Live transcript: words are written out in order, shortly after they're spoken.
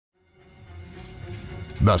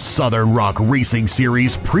The Southern Rock Racing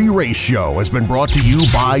Series pre-race show has been brought to you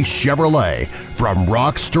by Chevrolet. From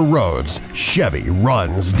rocks to roads, Chevy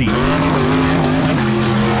runs deep.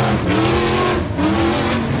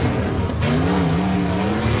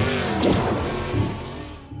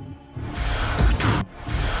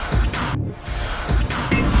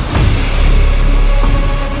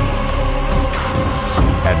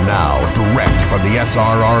 And now, direct from the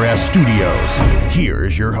SRRS studios,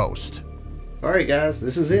 here's your host. All right, guys,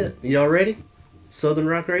 this is it. Y'all ready? Southern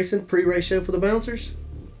Rock Racing pre-race show for the bouncers.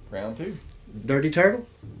 Round 2. Dirty Turtle.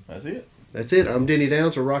 That's it. That's it. I'm Denny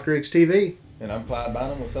Downs with Rock Rigs TV. And I'm Clyde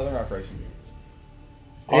Bynum with Southern Rock Racing.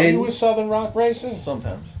 Are you with Southern Rock Racing?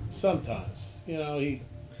 Sometimes. Sometimes. You know, he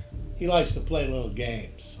likes to play little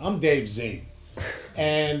games. I'm Dave Z.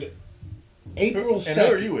 And April 2nd. And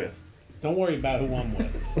who are you with? Don't worry about who I'm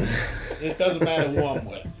with. It doesn't matter who I'm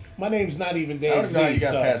with. My name's not even Dave I don't Z. know you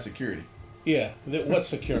got past security. Yeah. What's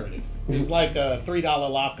security? It's like a $3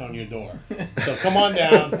 lock on your door. So come on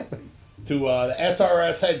down to the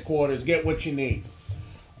SRRS headquarters. Get what you need.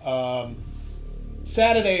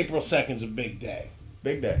 Saturday, April 2nd is a big day.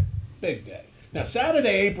 Big day. Big day. Now, Saturday,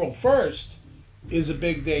 April 1st is a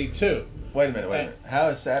big day, too. Wait a minute. How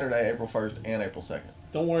is Saturday, April 1st and April 2nd?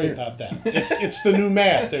 Don't worry about that. It's the new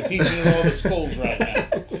math. They're teaching in all the schools right now.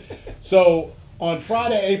 So, on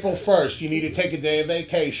Friday, April 1st, you need to take a day of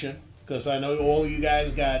vacation, because I know all of you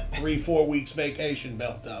guys got 3-4 weeks vacation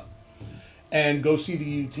built up, and go see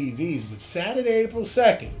the UTVs. But Saturday, April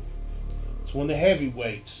 2nd, it's when the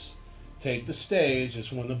heavyweights take the stage.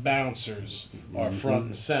 It's when the bouncers are front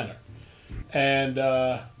and center. And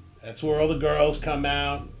that's where all the girls come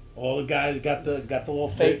out. All the guys got the little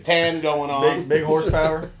fake tan going on. Big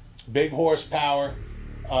horsepower. Big horsepower.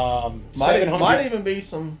 Might even be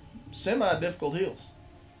some semi-difficult hills.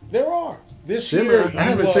 There are. This year, I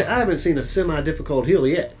haven't seen a semi-difficult hill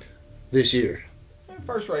yet this year. The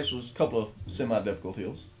first race was a couple of semi-difficult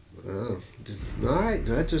hills. All right.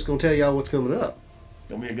 I'm just going to tell y'all what's coming up.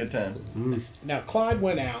 Gonna be a good time. Now, Clyde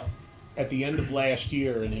went out at the end of last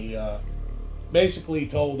year, and he basically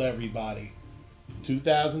told everybody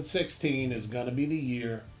 2016 is going to be the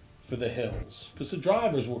year for the hills, because the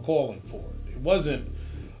drivers were calling for it. It wasn't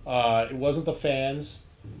the fans,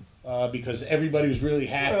 because everybody was really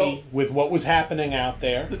happy with what was happening out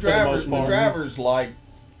there. The drivers like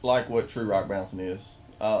what true rock bouncing is,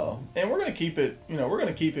 and we're going to keep it. You know, we're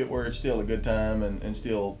going to keep it where it's still a good time and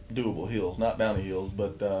still doable hills, not bounty hills,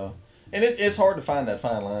 but and it's hard to find that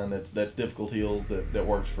fine line that's difficult hills that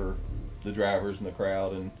works for the drivers and the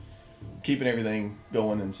crowd and keeping everything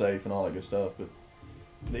going and safe and all that good stuff. But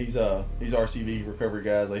these RCV recovery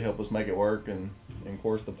guys, they help us make it work, and of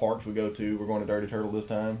course the parks we go to, we're going to Dirty Turtle this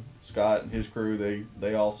time. Scott and his crew,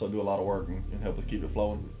 they also do a lot of work and help us keep it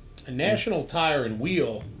flowing. And National Tire and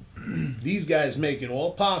Wheel, these guys make it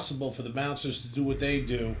all possible for the bouncers to do what they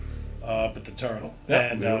do up at the Turtle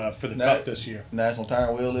and for the Cup this year. National Tire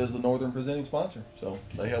and Wheel is the Northern presenting sponsor, so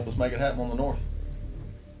they help us make it happen on the North.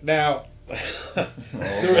 Now, He's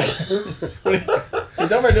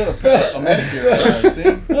over doing a manicure. See?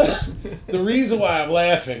 The reason why I'm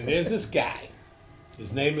laughing, there's this guy.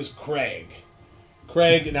 His name is Craig.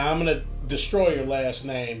 Craig, now I'm going to destroy your last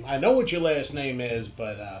name. I know what your last name is,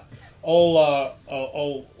 but old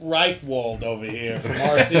Reichwald over here from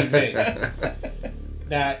RCB.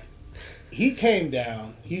 Now, he came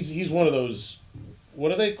down. He's one of those, what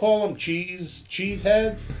do they call them? Cheese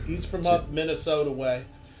heads? He's from up Minnesota way.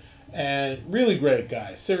 And really great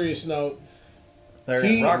guy. Serious note. They're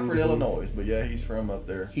in Rockford, Illinois, but yeah, he's from up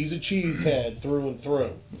there. He's a cheesehead through and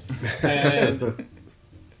through. And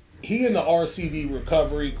he and the RCV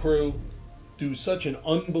recovery crew do such an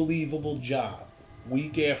unbelievable job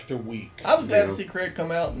week after week. I was glad to see Craig come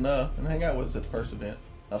out and hang out with us at the first event.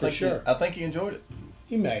 I think he enjoyed it.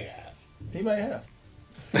 He may have. He may have.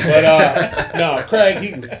 But no,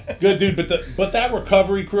 Craig, good dude. But that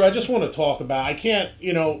recovery crew, I just want to talk about. I can't,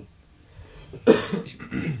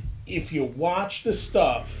 if you watch the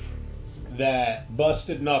stuff that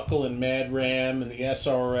Busted Knuckle and Mad Ram and the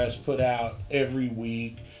SRRS put out every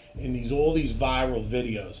week in all these viral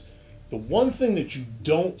videos, the one thing that you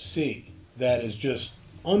don't see that is just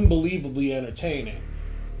unbelievably entertaining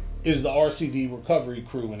is the RCV recovery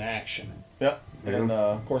crew in action. Yep. And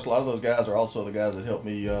of course, a lot of those guys are also the guys that help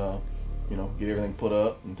me, get everything put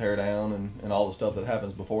up and tear down and all the stuff that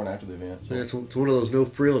happens before and after the event. So it's one of those no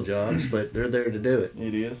frill jobs, but they're there to do it.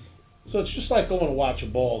 It is. So it's just like going to watch a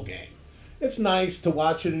ball game. It's nice to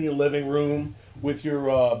watch it in your living room with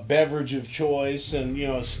your beverage of choice and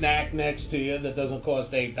a snack next to you that doesn't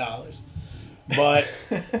cost $8. But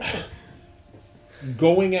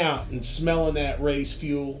going out and smelling that race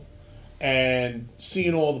fuel and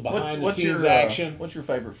seeing all the behind the scenes action. What's your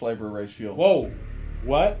favorite flavor of race fuel? Whoa,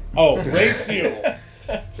 what? Oh, race fuel.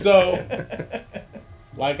 So,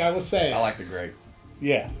 like I was saying, I like the grape.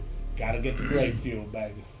 Yeah, gotta get the grape fuel,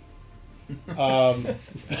 baby.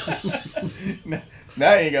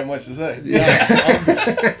 Now you ain't got much to say.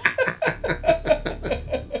 Yeah,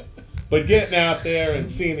 but getting out there and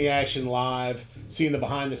seeing the action live, seeing the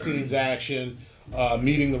behind the scenes action,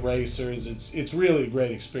 meeting the racers, it's really a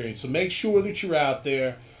great experience. So make sure that you're out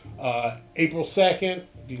there. April 2nd,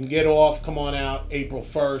 you can get off, come on out. April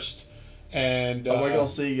 1st. And we're going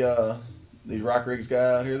to see the Rock Rigs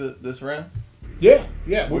guy out here this round? Yeah,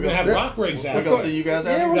 we're gonna have Rock Rigs out. We're gonna see you guys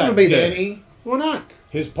out here. Yeah, we're gonna be Denny, there. Why not?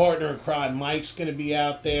 His partner in crime, Mike's gonna be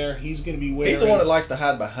out there. He's gonna be wearing. He's the one that likes to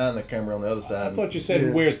hide behind the camera on the other side. I thought you said he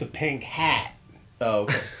wears the pink hat. Oh,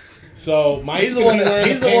 okay. So Mike's gonna be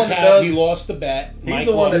wearing the pink hat. He lost the bet. He's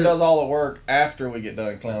the one that does all the work after we get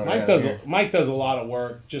done clowning. Mike does a lot of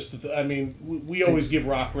work. I mean, we always give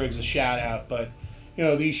Rock Rigs a shout out, but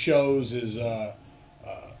these shows is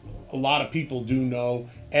a lot of people do know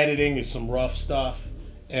editing is some rough stuff.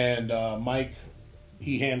 And Mike,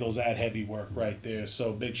 he handles that heavy work right there.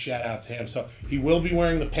 So big shout out to him. So he will be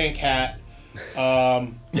wearing the pink hat.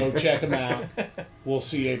 Go check him out. We'll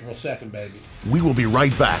see you April 2nd, baby. We will be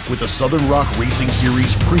right back with the Southern Rock Racing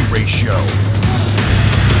Series pre-race show.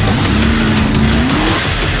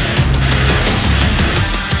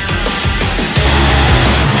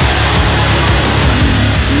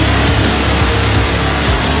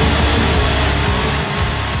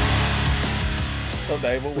 So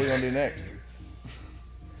Dave, what are we gonna do next?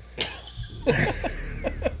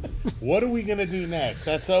 What are we gonna do next?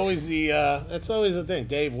 That's always the thing,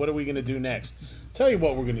 Dave. What are we gonna do next? Tell you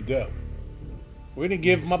what we're gonna do. We're gonna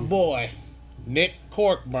give my boy Nick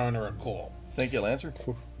Corkburner a call. Think he'll answer?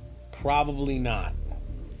 Probably not,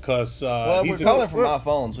 because we're calling from my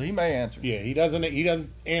phone, so he may answer. Yeah, he doesn't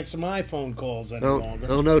answer my phone calls any longer.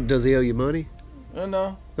 Oh no, does he owe you money?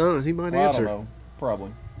 No. Oh, he might answer. I don't know.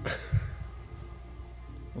 Probably.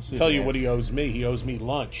 Tell you what he owes me. He owes me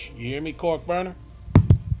lunch. You hear me, Corkburner?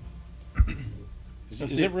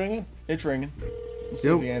 Is it ringing? It's ringing. Let's see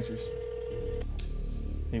if he answers.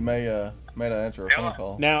 He may not answer a phone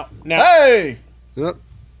call. Now. Hey. Yep.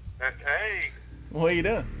 Hey. What are you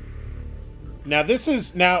doing?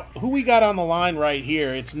 Now who we got on the line right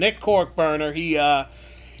here? It's Nick Corkburner.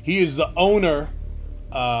 He is the owner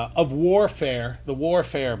of Warfare, the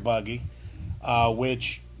Warfare buggy,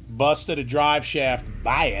 which busted a drive shaft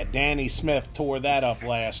by it. Danny Smith tore that up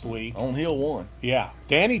last week. On hill 1. Yeah.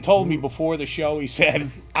 Danny told me before the show, he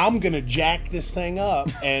said, I'm going to jack this thing up.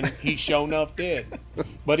 And he sure enough did.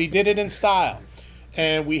 But he did it in style.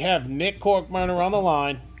 And we have Nick Corkburner on the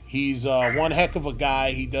line. He's one heck of a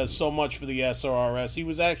guy. He does so much for the SRRS. He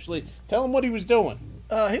was actually, tell him what he was doing.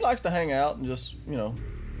 He likes to hang out and just,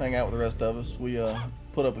 hang out with the rest of us. We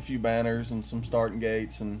put up a few banners and some starting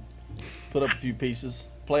gates and put up a few pieces.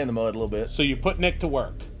 Play in the mud a little bit. So you put Nick to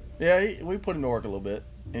work? Yeah, we put him to work a little bit,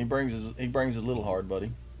 and he brings his little hard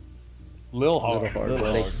buddy. Little hard,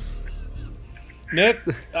 buddy. Nick,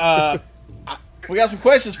 we got some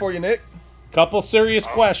questions for you, Nick. Couple serious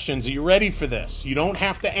questions. Are you ready for this? You don't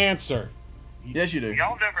have to answer. Yes, you do.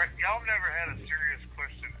 Y'all never had a serious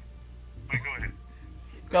question. But go ahead.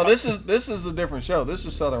 No, this is a different show. This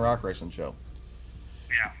is Southern Rock Racing show.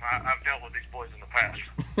 Yeah, I've dealt with these boys in the past.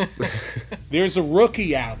 There's a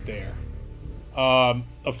rookie out there.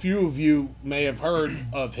 A few of you may have heard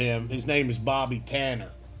of him. His name is Bobby Tanner.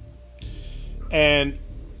 And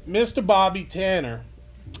Mr. Bobby Tanner,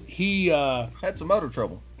 he had some motor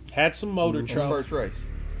trouble. First race.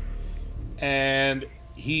 And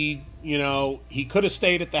he could have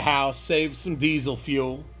stayed at the house, saved some diesel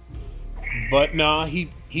fuel. But nah, he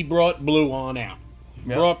brought Blue on out.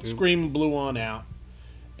 Yep. Brought Screaming Blue on out.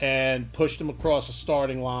 And pushed him across the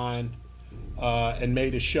starting line and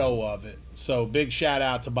made a show of it. So big shout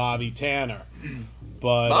out to Bobby Tanner.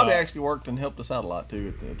 But Bobby actually worked and helped us out a lot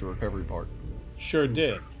too at the recovery part. Sure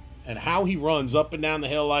did. And how he runs up and down the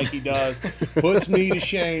hill like he does puts me to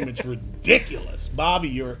shame. It's ridiculous. Bobby,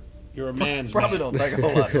 you're a man's Probably man. don't take a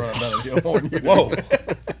whole lot to run down the hill more than you do. Whoa.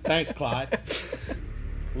 Thanks, Clyde.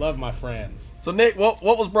 Love my friends. So Nick, what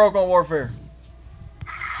was broke on Warfare?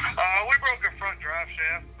 We broke our front drive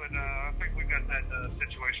shaft, but I think we got that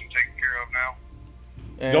situation taken care of now.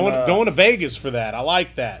 And, going to Vegas for that. I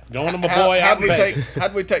like that. Going to my boy out in Vegas.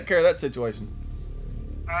 How'd we take care of that situation?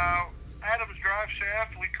 Adam's drive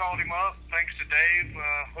shaft, we called him up, thanks to Dave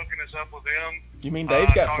hooking us up with them. You mean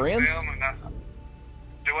Dave's got talked to friends? them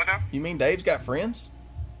do what now? You mean Dave's got friends?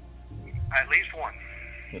 At least one.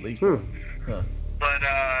 At least one. Huh. But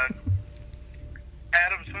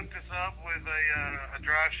Adams hooked us up with a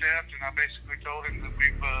drive shaft, and I basically told him that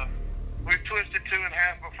we've twisted 2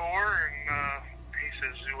 1/2 before, and he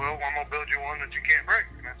says, well, I'm going to build you one that you can't break.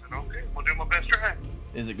 And I said, okay, we'll do my best try.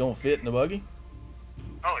 Is it going to fit in the buggy?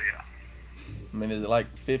 Oh, yeah. I mean, is it like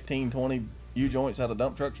 15, 20 U-joints out of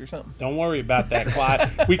dump trucks or something? Don't worry about that,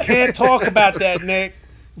 Clyde. We can't talk about that, Nick.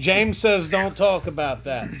 James says don't talk about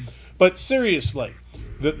that. But seriously,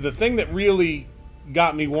 the thing that really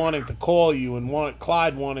got me wanting to call you and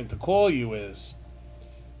Clyde wanting to call you is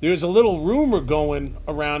there's a little rumor going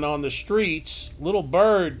around on the streets. Little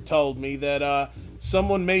Bird told me that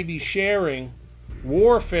someone may be sharing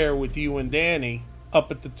warfare with you and Danny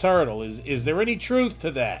up at the Turtle. Is there any truth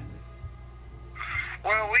to that?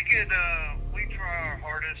 Well, we try our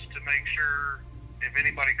hardest to make sure if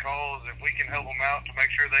anybody calls, if we can help them out to make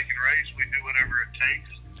sure they can race, we do whatever it takes.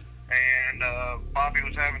 And Bobby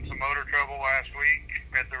was having some motor trouble last week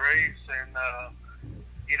at the race, and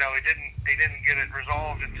he didn't get it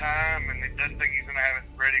resolved in time, and he doesn't think he's going to have it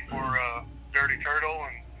ready for Dirty Turtle.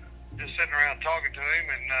 And just sitting around talking to him,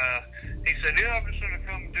 and he said, "Yeah, I'm just going to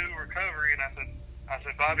come do recovery." And I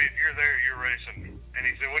said, "Bobby, if you're there, you're racing." And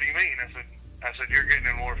he said, "What do you mean?" I said, "You're getting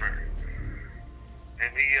in warfare."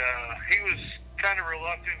 And he was kind of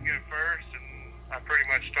reluctant at first, and I pretty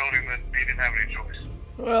much told him that he didn't have any choice.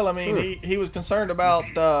 Well, I mean, he was concerned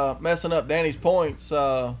about messing up Danny's points,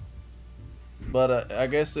 but I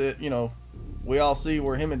guess we all see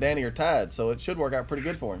where him and Danny are tied, so it should work out pretty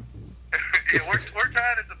good for him. Yeah, we're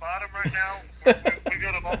tied at the bottom right now. We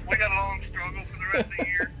got a long struggle for the rest of the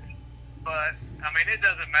year, but I mean, it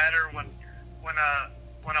doesn't matter when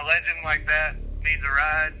a legend like that needs a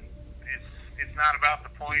ride. It's not about the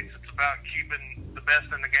points. It's about keeping the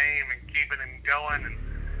best in the game and keeping him going. And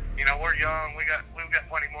we're young. We've got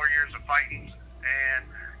plenty more years of fighting. And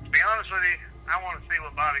to be honest with you, I want to see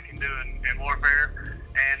what Bobby can do in warfare.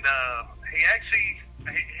 And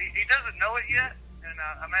he doesn't know it yet, and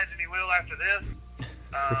I imagine he will after this.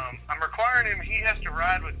 I'm requiring him. He has to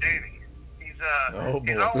ride with Danny. He's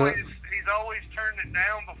always turned it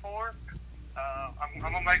down before. I'm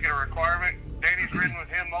gonna make it a requirement. Danny's ridden with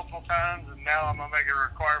him multiple times, and now I'm gonna make it a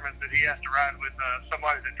requirement that he has to ride with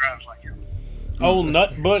somebody that drives like him. Old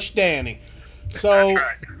Nutbush Danny. So, That's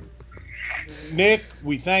right. Nick,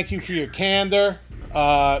 we thank you for your candor.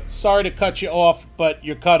 Sorry to cut you off, but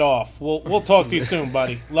you're cut off. We'll talk to you soon,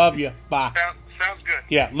 buddy. Love you. Bye. Sounds good.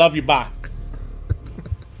 Yeah, love you. Bye.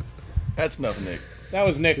 That's enough, Nick. That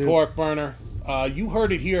was Nick Porkburner. You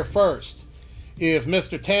heard it here first. If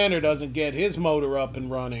Mr. Tanner doesn't get his motor up and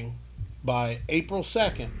running by April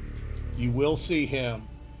 2nd, you will see him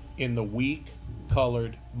in the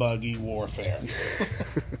weak-colored buggy warfare.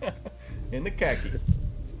 In the khaki.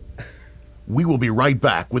 We will be right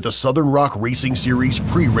back with the Southern Rock Racing Series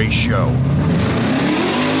pre-race show.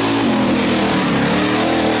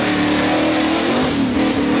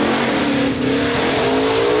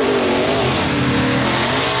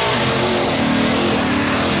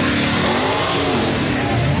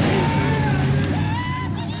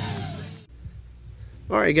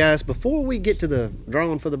 All right, guys, before we get to the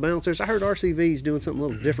drawing for the bouncers, I heard RCV's doing something a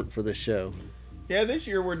little different for this show. Yeah, this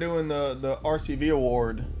year we're doing the RCV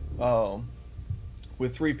award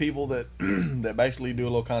with 3 people that that basically do a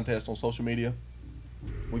little contest on social media.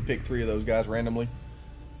 We pick 3 of those guys randomly,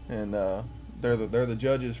 and they're the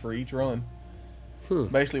judges for each run.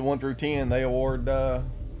 Basically, 1 through 10, they award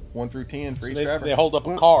 1 through 10 for each driver. They hold up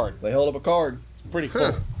a card. They hold up a card. Pretty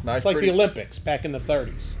cool. Nice, it's like pretty, the Olympics back in the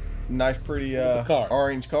 30s. Nice, pretty card.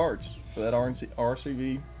 orange cards for that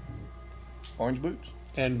RCV orange boots.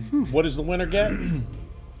 And what does the winner get?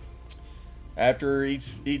 After each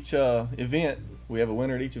event, we have a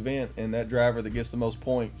winner at each event, and that driver that gets the most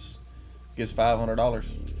points gets $500.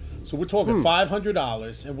 So we're talking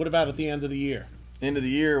 $500. And what about at the end of the year? End of the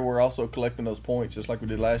year, we're also collecting those points just like we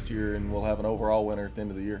did last year, and we'll have an overall winner at the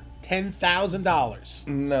end of the year. $10,000.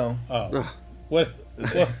 No. Oh. What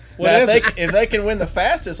Now, if they can win the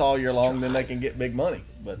fastest all year long, then they can get big money.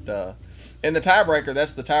 But in the tiebreaker,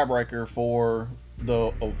 that's the tiebreaker for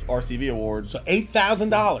the RCV awards. So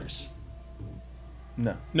 $8,000.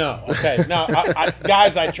 No. No. Okay. No,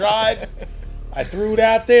 guys, I tried. I threw it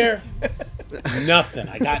out there. Nothing.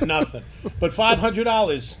 I got nothing. But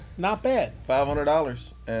 $500, not bad.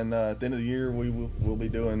 $500, and at the end of the year, we'll be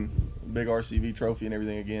doing a big RCV trophy and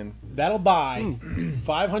everything again. That'll buy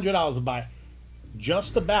 $500 will buy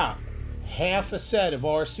just about half a set of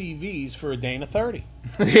RCVs for a Dana 30.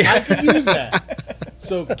 I could use that.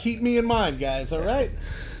 So keep me in mind, guys. All right.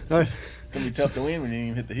 gonna be tough to win when you didn't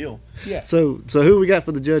even hit the hill. Yeah. So who we got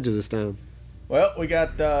for the judges this time? Well, we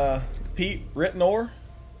got Pete Rittenor,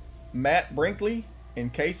 Matt Brinkley,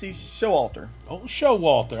 and Casey Showalter. Old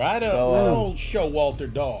Showalter. I had an old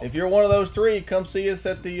Showalter dog. If you're one of those three, come see us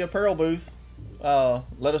at the apparel booth.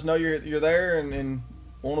 Let us know you're there and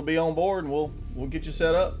want to be on board, and we'll get you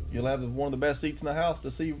set up. You'll have one of the best seats in the house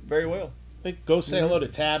to see very well. Go say hello to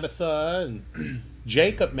Tabitha, and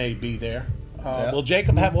Jacob may be there. Yeah. Will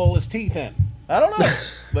Jacob have all his teeth in? I don't know,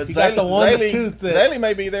 but He got the one tooth that- Zaylee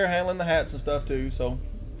may be there handling the hats and stuff too. So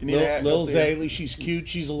if you need a hat, Lil go see her. Zaylee, she's cute.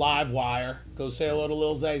 She's a live wire. Go say hello to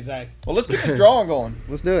Lil Zay Zay. Well, let's get this drawing going.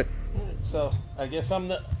 Let's do it. So I guess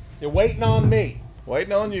they're waiting on me.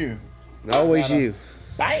 Waiting on you. Always you.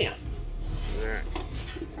 Bam.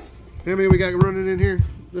 How many we got running in here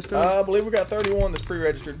this time? I believe we got 31 that's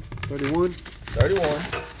pre-registered. 31.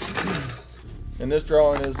 31. And this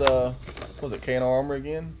drawing is was it K&R Armory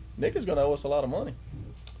again? Nick is going to owe us a lot of money.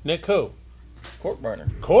 Nick who? Cork burner.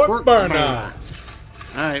 Cork burner. All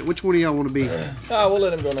right, which one of y'all want to be? We'll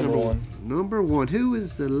let him go number one. Number one. Who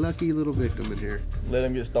is the lucky little victim in here? Let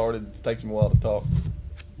him get started. It takes him a while to talk.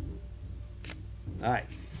 All right.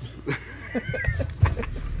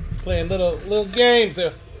 Playing little games.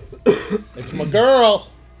 It's my girl.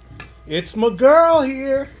 It's my girl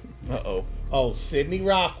here. Uh-oh. Oh, Sydney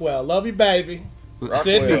Rockwell. Love you, baby. Rockwell.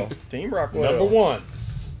 Sydney. Team Rockwell. Number one.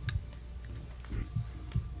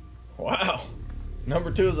 Wow.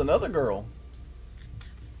 Number two is another girl.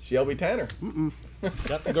 Shelby Tanner.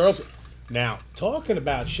 Got the girls. Now, talking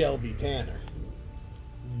about Shelby Tanner,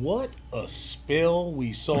 what a spill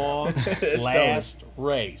we saw last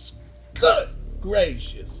race. Good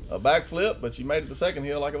gracious. A backflip, but she made it the second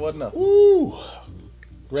hill like it wasn't nothing. Woo.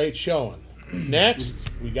 Great showing. Next,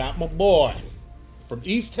 we got my boy from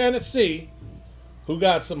East Tennessee who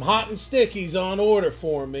got some hot and stickies on order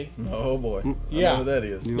for me. Oh, boy. Yeah. I know who that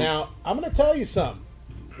is. Now, I'm going to tell you something.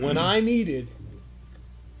 When I needed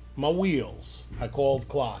my wheels, I called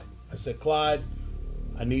Clyde. I said, Clyde,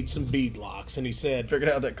 I need some bead locks. And he said, Figured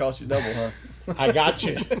out that cost you double, huh? I got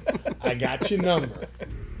you. I got your number.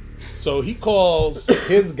 So he calls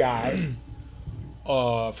his guy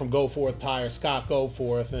from Go Forth Tire, Scott Go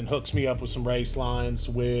Forth, and hooks me up with some race lines,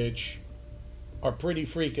 which are pretty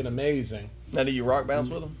freaking amazing. Now, do you rock bounce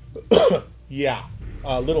with them? Yeah,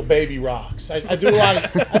 little baby rocks. I do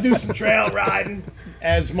I do some trail riding,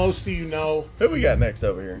 as most of you know. Who we got next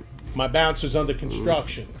over here? My bouncer's under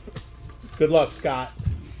construction. Good luck, Scott.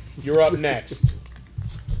 You're up next.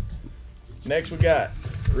 Next we got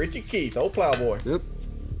Richie Keith, old plowboy. Yep.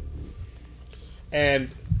 And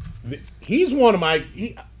he's one of my.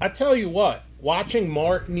 I tell you what, watching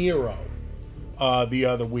Mark Nero the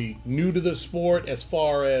other week, new to the sport as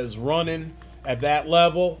far as running at that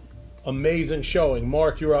level, amazing showing.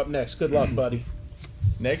 Mark, you're up next. Good luck, buddy.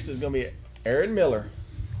 Next is going to be Aaron Miller.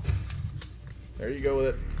 There you go with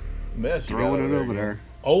it. Mess you got Throwing it over again. there.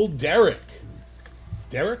 Old Derek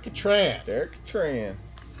Catran. Derek Tran.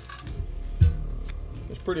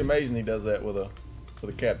 It's pretty amazing he does that with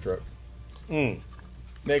a cab truck.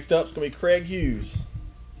 Next up is going to be Craig Hughes.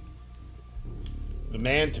 The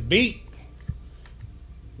man to beat.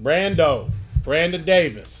 Brandon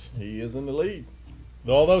Davis. He is in the lead.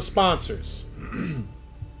 With all those sponsors.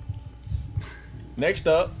 Next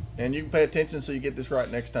up, and you can pay attention so you get this right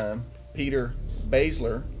next time, Peter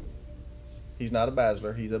Basler. He's not a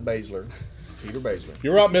Basler, he's a Basler. Peter Basler.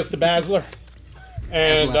 You're up, Mr. Basler.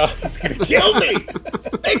 And he's going to kill me.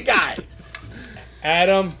 Big guy.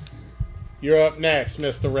 Adam, you're up next,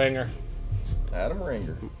 Mr. Ringer. Adam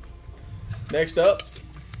Ringer. Next up,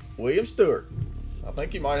 William Stewart. I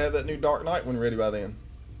think he might have that new Dark Knight one ready by then.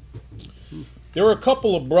 There are a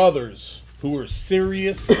couple of brothers who are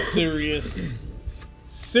serious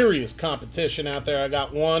competition out there. I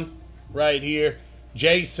got one right here.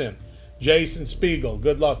 Jason Spiegel.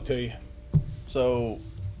 Good luck to you. So,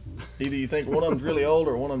 either you think one of them's really old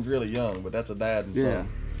or one of them's really young, but that's a dad and son.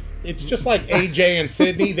 It's just like AJ and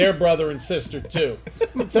Sydney. They're brother and sister, too.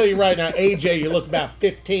 I'll tell you right now, AJ, you look about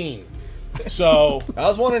 15. So I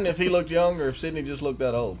was wondering if he looked young or if Sydney just looked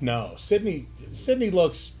that old. no, Sydney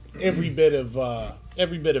looks every bit of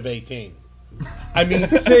 18. I mean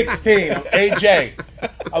 16.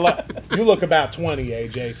 AJ, you look about 20.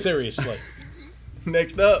 AJ, seriously.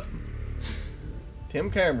 Next up, Tim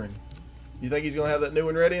Cameron. You think he's going to have that new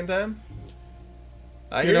one ready in time?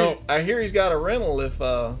 I hear he's got a rental if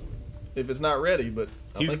it's not ready, but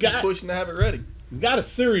he's pushing to have it ready. He's got a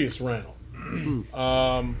serious rental.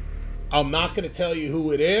 I'm not going to tell you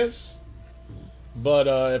who it is, but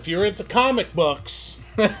if you're into comic books,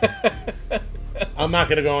 I'm not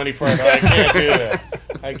going to go any further. I can't do that.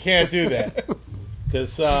 I can't do that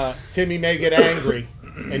because Timmy may get angry,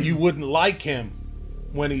 and you wouldn't like him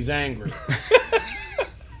when he's angry.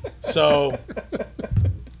 So,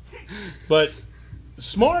 but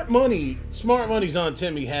smart money's on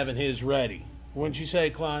Timmy having his ready. Wouldn't you say,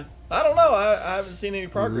 Clyde? I don't know. I haven't seen any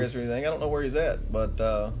progress or anything. I don't know where he's at, but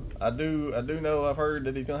I do know I've heard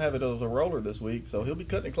that he's gonna have it as a roller this week, so he'll be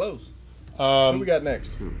cutting it close. Who we got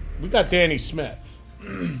next? We got Danny Smith.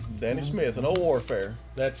 Danny Smith, an old warfare.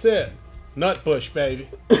 That's it. Nutbush, baby.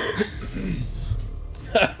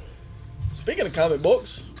 Speaking of comic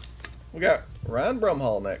books, we got Ryan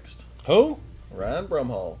Brumhall next. Who? Ryan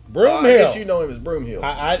Brumhall. Broomhill. I guess you know him as Broomhill.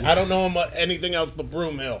 I don't know him anything else but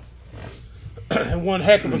Broomhill. And one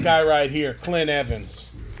heck of a guy right here, Clint Evans.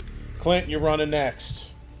 Clint, you're running next.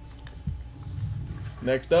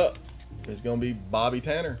 Next up is going to be Bobby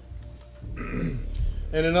Tanner. And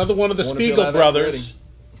another one of the Spiegel brothers.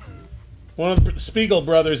 One of the Spiegel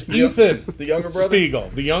brothers, Ethan. The younger brother? Spiegel.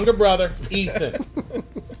 The younger brother, Ethan.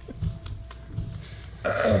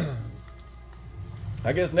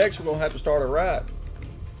 I guess next we're going to have to start a riot.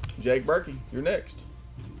 Jake Berkey, you're next.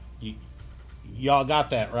 Y'all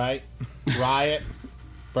got that, right? Riot,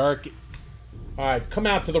 Berkey. All right, come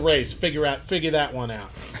out to the race. Figure that one out.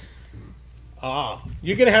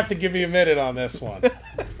 You're going to have to give me a minute on this one.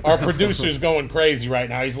 Our producer's going crazy right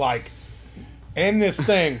now. He's like, end this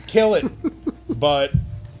thing, kill it. But,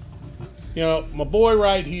 you know, my boy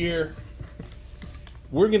right here,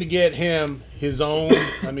 we're going to get him his own,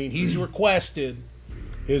 he's requested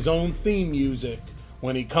his own theme music.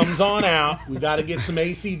 When he comes on out, we got to get some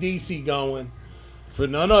AC/DC going for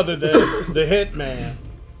none other than the Hitman,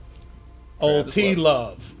 old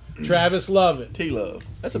T-Love. Travis Lovett. T-Love.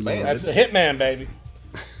 That's a band. That's the Hitman, baby.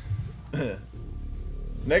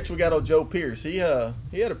 Next, we got old Joe Pierce. He had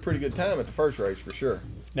a pretty good time at the first race for sure.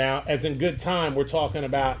 Now, as in good time, we're talking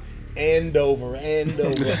about end over. No,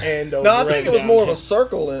 I think it was more of a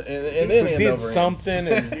circle and then end over. Did something,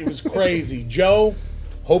 and it was crazy. Joe,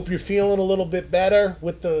 hope you're feeling a little bit better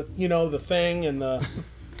with the thing and the.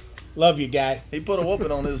 Love you, guy. He put a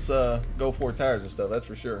whooping on his Go 4 tires and stuff. That's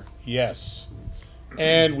for sure. Yes.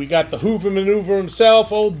 And we got the Hoover maneuver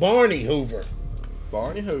himself, old Barney Hoover.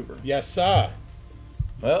 Barney Hoover. Yes, sir.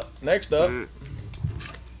 Well, next up,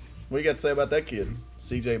 what you got to say about that kid,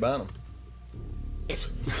 C.J. Bynum? I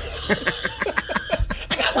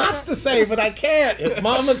got lots to say, but I can't. His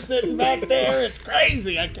mama's sitting back there. It's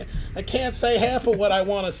crazy. I can't say half of what I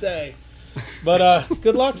want to say. But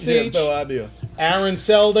good luck, Siege. No idea. Aaron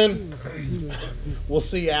Selden, we'll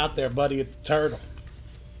see you out there, buddy, at the Turtle.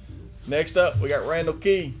 Next up, we got Randall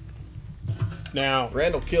Key. Now,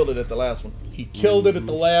 Randall killed it at the last one. He killed it at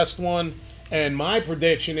the last one, and my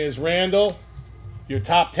prediction is, Randall, you're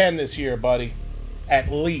top 10 this year, buddy.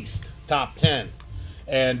 At least top 10.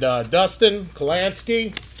 And Dustin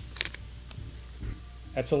Kalansky,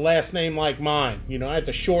 that's a last name like mine. You know, I had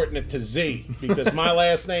to shorten it to Z because my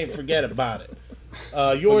last name, forget about it.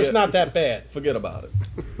 Yours not that bad. Forget about it.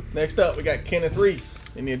 Next up, we got Kenneth Reese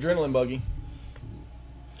in the Adrenaline Buggy.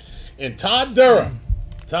 And Todd Durham.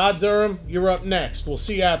 Todd Durham, you're up next. We'll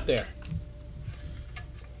see you out there.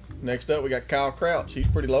 Next up, we got Kyle Crouch. He's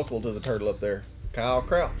pretty local to the Turtle up there. Kyle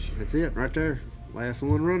Crouch. That's it right there. Last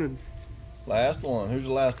one running. Last one. Who's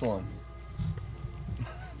the last one?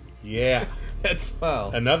 Yeah. That's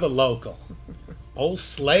Smile. Another local. Old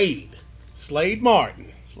Slade. Slade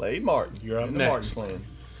Martin. Slade Martin. You're up in the next. Martin clan.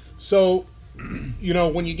 So, you know,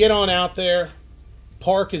 when you get on out there,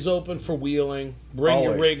 park is open for wheeling. Bring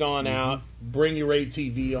your rig on out. Bring your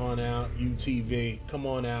ATV on out, UTV. Come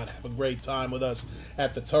on out. Have a great time with us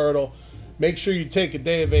at the Turtle. Make sure you take a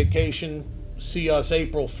day of vacation. See us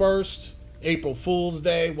April 1st, April Fool's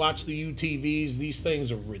Day. Watch the UTVs. These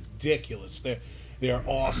things are ridiculous. They're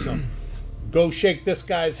awesome. Go shake this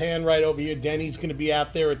guy's hand right over here. Denny's going to be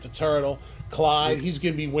out there at the Turtle. Clyde, he's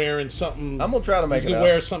going to be wearing something. I'm going to try to make it out. He's going to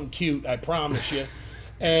wear something cute, I promise you.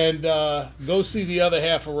 And go see the other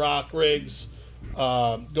half of Rock Rigs.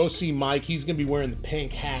 Go see Mike. He's going to be wearing the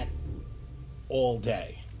pink hat all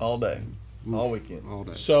day. All day. All weekend. All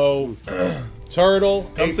day. So,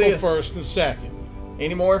 Turtle, Come April see us. 1st and 2nd.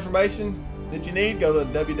 Any more information that you need, go to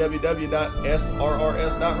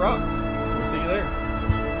www.srrs.rocks. We'll see you there.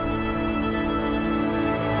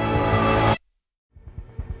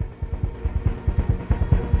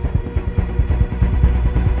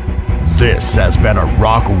 This has been a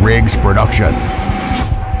Rock Rigs production.